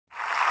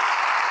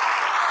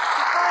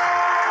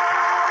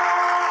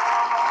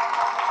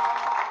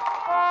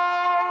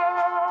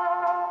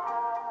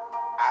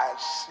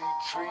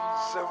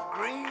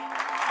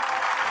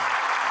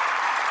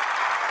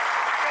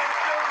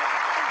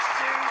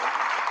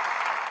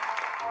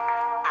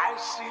I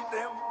see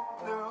them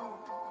blue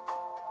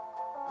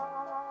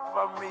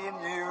for me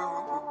and you,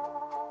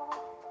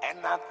 and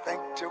I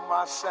think to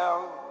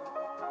myself,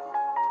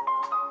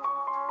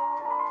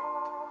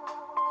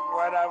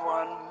 what a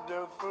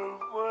wonderful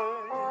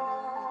world.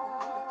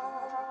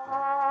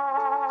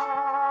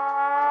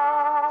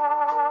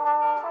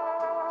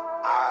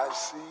 I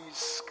see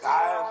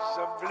skies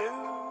of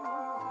blue,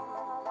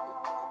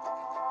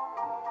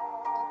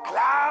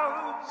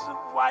 clouds of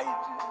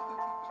white,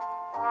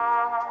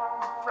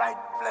 bright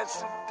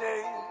blessed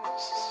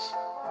days,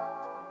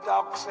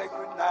 dark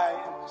sacred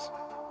nights,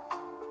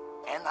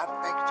 and I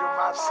think to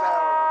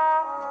myself,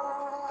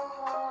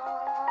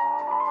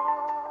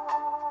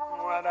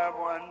 what a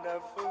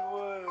wonderful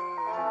world.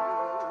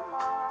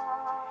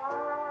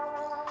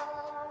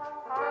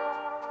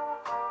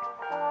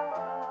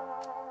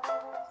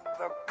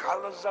 The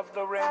colors of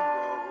the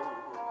rainbow,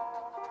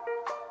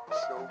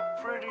 so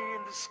pretty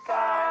in the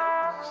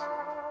skies,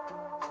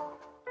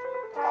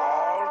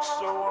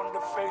 also on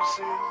the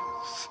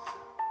faces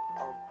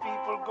of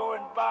people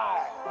going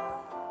by.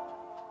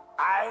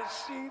 I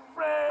see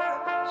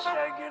friends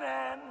shaking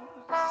hands,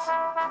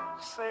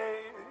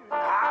 saying,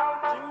 how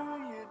do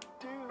you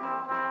do?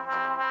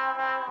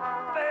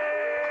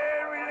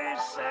 They're really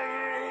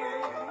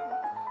saying,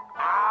 I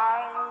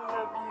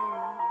love you.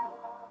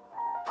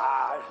 I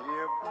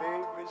hear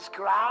babies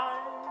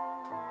crying.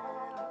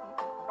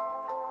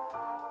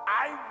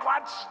 I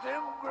watch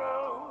them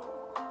grow.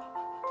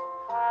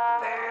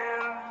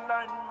 They'll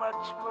learn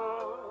much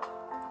more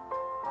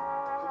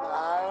than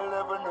I'll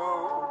ever know.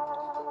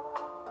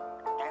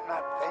 And I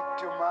think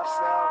to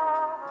myself,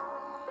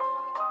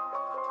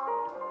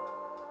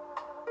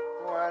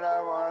 what a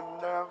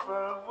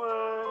wonderful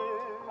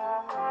world.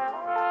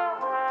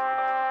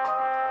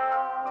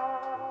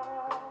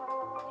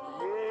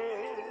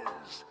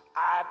 Yes, I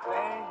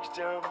think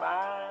to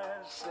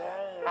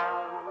myself,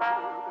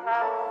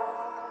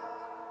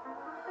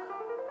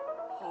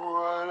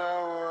 what a